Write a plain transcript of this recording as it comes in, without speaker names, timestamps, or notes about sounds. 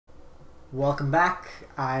Welcome back.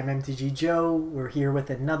 I'm MTG Joe. We're here with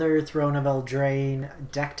another Throne of Eldraine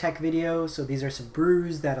deck tech video. So these are some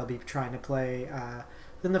brews that I'll be trying to play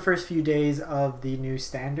within the first few days of the new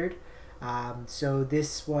standard. So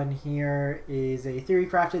this one here is a theory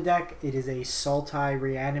crafted deck. It is a Sultai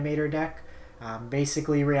Reanimator deck.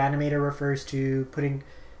 Basically, Reanimator refers to putting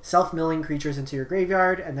self-milling creatures into your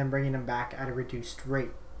graveyard and then bringing them back at a reduced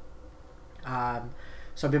rate.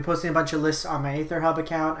 So I've been posting a bunch of lists on my Aetherhub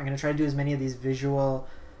account. I'm going to try to do as many of these visual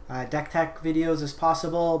deck tech videos as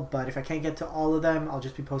possible, but if I can't get to all of them, I'll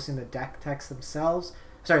just be posting the deck techs themselves.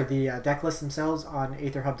 Sorry, the deck lists themselves on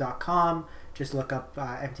aetherhub.com. Just look up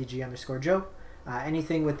mtg_joe.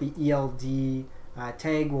 Anything with the ELD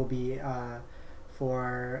tag will be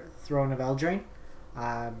for Throne of Eldraine.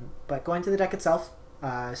 But going to the deck itself,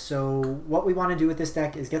 so what we want to do with this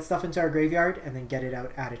deck is get stuff into our graveyard and then get it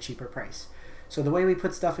out at a cheaper price. So the way we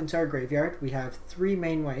put stuff into our graveyard, we have three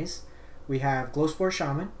main ways. We have Glowspore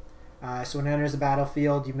Shaman. So when it enters the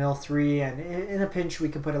battlefield, you mill 3, and in a pinch we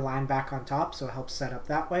can put a land back on top, so it helps set up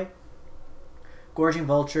that way. Gorging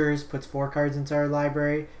Vultures puts 4 cards into our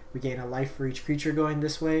library. We gain a life for each creature going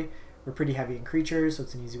this way. We're pretty heavy in creatures, so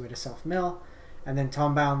it's an easy way to self-mill. And then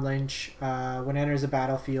Tombound Lynch, when it enters the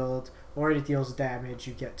battlefield or it deals damage,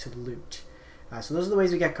 you get to loot. So those are the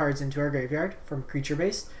ways we get cards into our graveyard from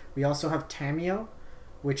creature-based. We also have Tamiyo,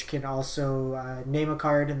 which can also name a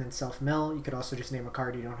card and then self-mill. You could also just name a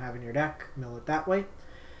card you don't have in your deck, mill it that way.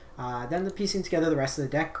 Then piecing together the rest of the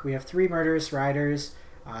deck, we have 3 Murderous Riders.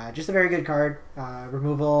 Just a very good card.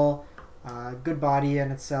 Removal, good body in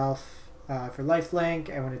itself for lifelink,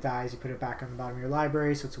 and when it dies you put it back on the bottom of your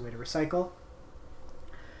library, so it's a way to recycle.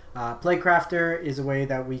 Plaguecrafter is a way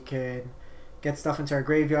that we can get stuff into our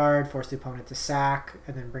graveyard, force the opponent to sack,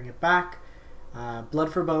 and then bring it back.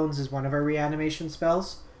 Blood for Bones is one of our reanimation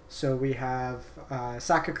spells. So we have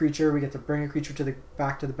sack a creature, we get to bring a creature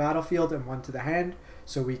back to the battlefield and 1 to the hand.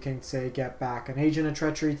 So we can say get back an Agent of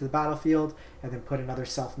Treachery to the battlefield and then put another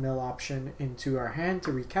self-mill option into our hand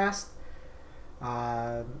to recast. We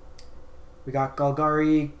got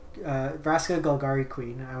Vraska Golgari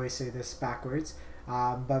Queen. I always say this backwards.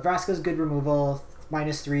 But Vraska's good removal.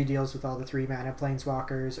 -3 deals with all the 3 mana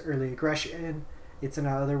planeswalkers. Early aggression. It's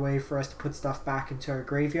another way for us to put stuff back into our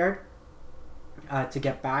graveyard to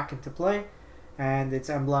get back into play. And its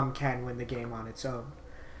emblem can win the game on its own.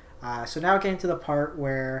 So now getting to the part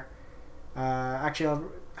where... actually,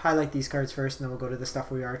 I'll highlight these cards first and then we'll go to the stuff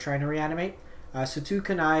we are trying to reanimate. So 2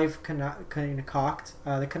 Concoct.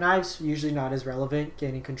 The Connive's usually not as relevant,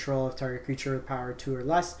 gaining control of target creature with power 2 or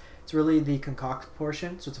less. It's really the Concoct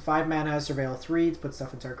portion. So it's a 5 mana, Surveil 3 to put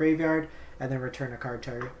stuff into our graveyard, and then return a card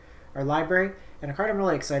to our library. And a card I'm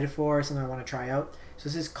really excited for, something I want to try out. So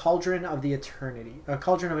this is Cauldron of Eternity.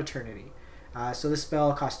 So this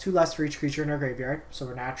spell costs 2 less for each creature in our graveyard, so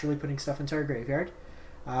we're naturally putting stuff into our graveyard.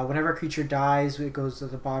 Whenever a creature dies, it goes to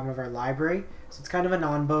the bottom of our library. So it's kind of a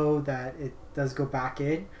non-bow that it does go back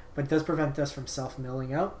in, but it does prevent us from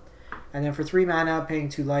self-milling out. And then for 3 mana, paying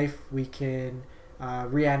 2 life, we can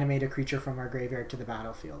reanimate a creature from our graveyard to the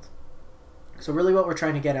battlefield. So really what we're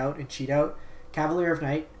trying to get out and cheat out, Cavalier of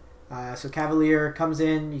Night. So Cavalier comes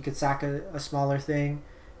in, you could sack a smaller thing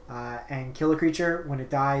and kill a creature. When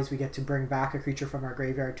it dies, we get to bring back a creature from our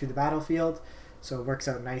graveyard to the battlefield. So it works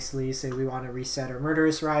out nicely. Say we want to reset our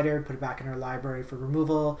Murderous Rider, put it back in our library for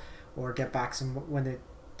removal, or get back some, when it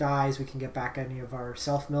dies, we can get back any of our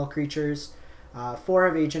self-mill creatures. 4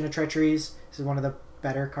 of Agent of Treacheries. This is one of the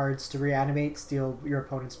better cards to reanimate. Steal your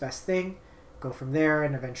opponent's best thing. Go from there,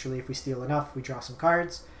 and eventually if we steal enough, we draw some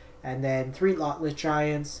cards. And then 3 Lotless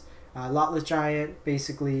Giants. Lotless Giant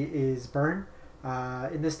basically is burn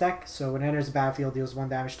in this deck. So when it enters the battlefield, deals 1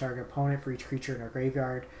 damage to target opponent for each creature in our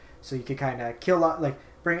graveyard. So you could kind of kill,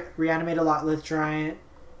 reanimate a Lotless Giant,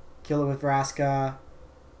 kill it with Vraska,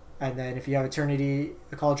 and then if you have Eternity,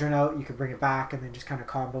 the Cauldron out, you could bring it back and then just kind of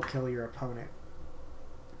combo kill your opponent.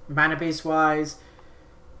 Mana base wise,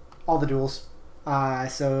 all the duels.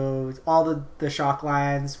 So all the shock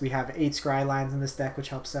lands, we have 8 scry lands in this deck, which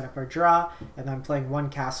helps set up our draw, and I'm playing 1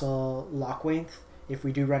 castle Lockwaith. If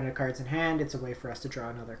we do run out of cards in hand, it's a way for us to draw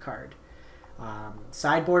another card.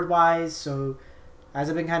 Sideboard wise, so as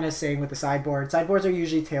I've been kind of saying with the sideboards are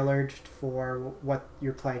usually tailored for what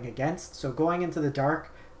you're playing against. So going into the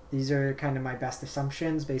dark, these are kind of my best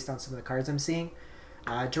assumptions based on some of the cards I'm seeing.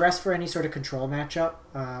 Duress for any sort of control matchup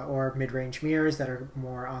or mid-range mirrors that are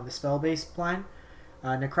more on the spell-based plan.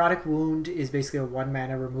 Necrotic Wound is basically a 1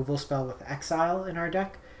 mana removal spell with Exile in our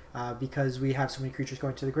deck. Because we have so many creatures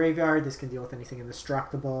going to the graveyard, this can deal with anything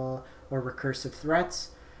indestructible or recursive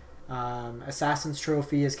threats. Assassin's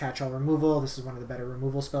Trophy is catch-all removal. This is one of the better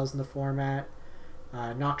removal spells in the format.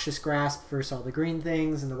 Noxious Grasp versus all the green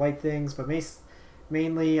things and the white things, but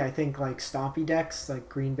mainly I think like stompy decks, like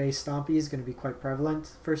green-based stompy is going to be quite prevalent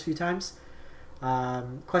the first few times.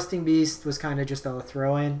 Questing Beast was kind of just a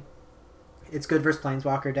throw-in. It's good versus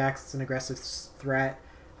Planeswalker decks. It's an aggressive threat.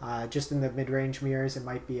 Just in the mid-range mirrors, it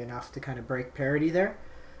might be enough to kind of break parity there.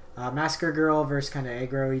 Massacre Girl versus kind of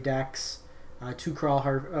aggro-y decks. 2 Crawl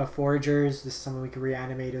Foragers. This is something we can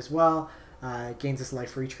reanimate as well. It gains us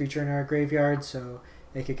life for each creature in our graveyard, so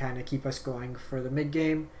it could kind of keep us going for the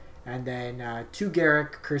mid-game. And then 2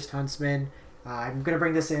 Garruk, Cursed Huntsman. I'm going to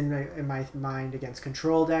bring this in my mind against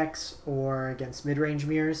control decks or against mid-range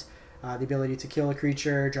mirrors. The ability to kill a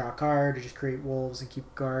creature, draw a card, or just create wolves and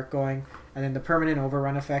keep Garruk going. And then the permanent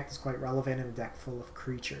overrun effect is quite relevant in a deck full of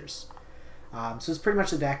creatures. So it's pretty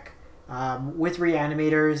much the deck. With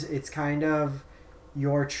Reanimators, it's kind of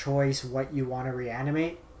your choice what you want to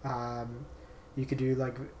reanimate. You could do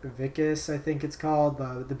like Vicus, I think it's called,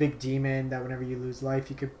 the big demon that whenever you lose life,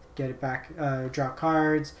 you could get it back, draw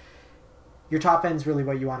cards. Your top end's really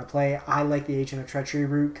what you want to play. I like the Agent of Treachery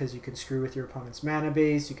route because you can screw with your opponent's mana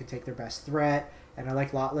base, you can take their best threat, and I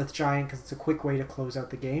like Lotleth Giant because it's a quick way to close out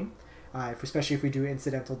the game, especially if we do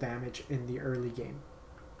incidental damage in the early game.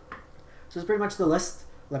 So it's pretty much the list.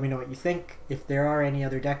 Let me know what you think. If there are any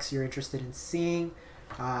other decks you're interested in seeing,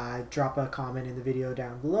 drop a comment in the video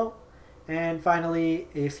down below. And finally,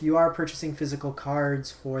 if you are purchasing physical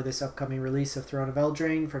cards for this upcoming release of Throne of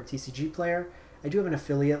Eldraine from TCG Player, I do have an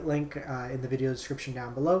affiliate link in the video description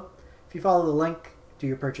down below. If you follow the link, do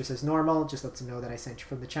your purchase as normal, just lets them know that I sent you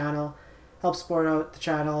from the channel. Help support out the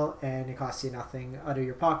channel, and it costs you nothing out of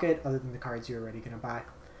your pocket other than the cards you're already going to buy.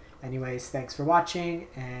 Anyways, thanks for watching,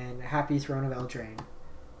 and happy Throne of Eldraine.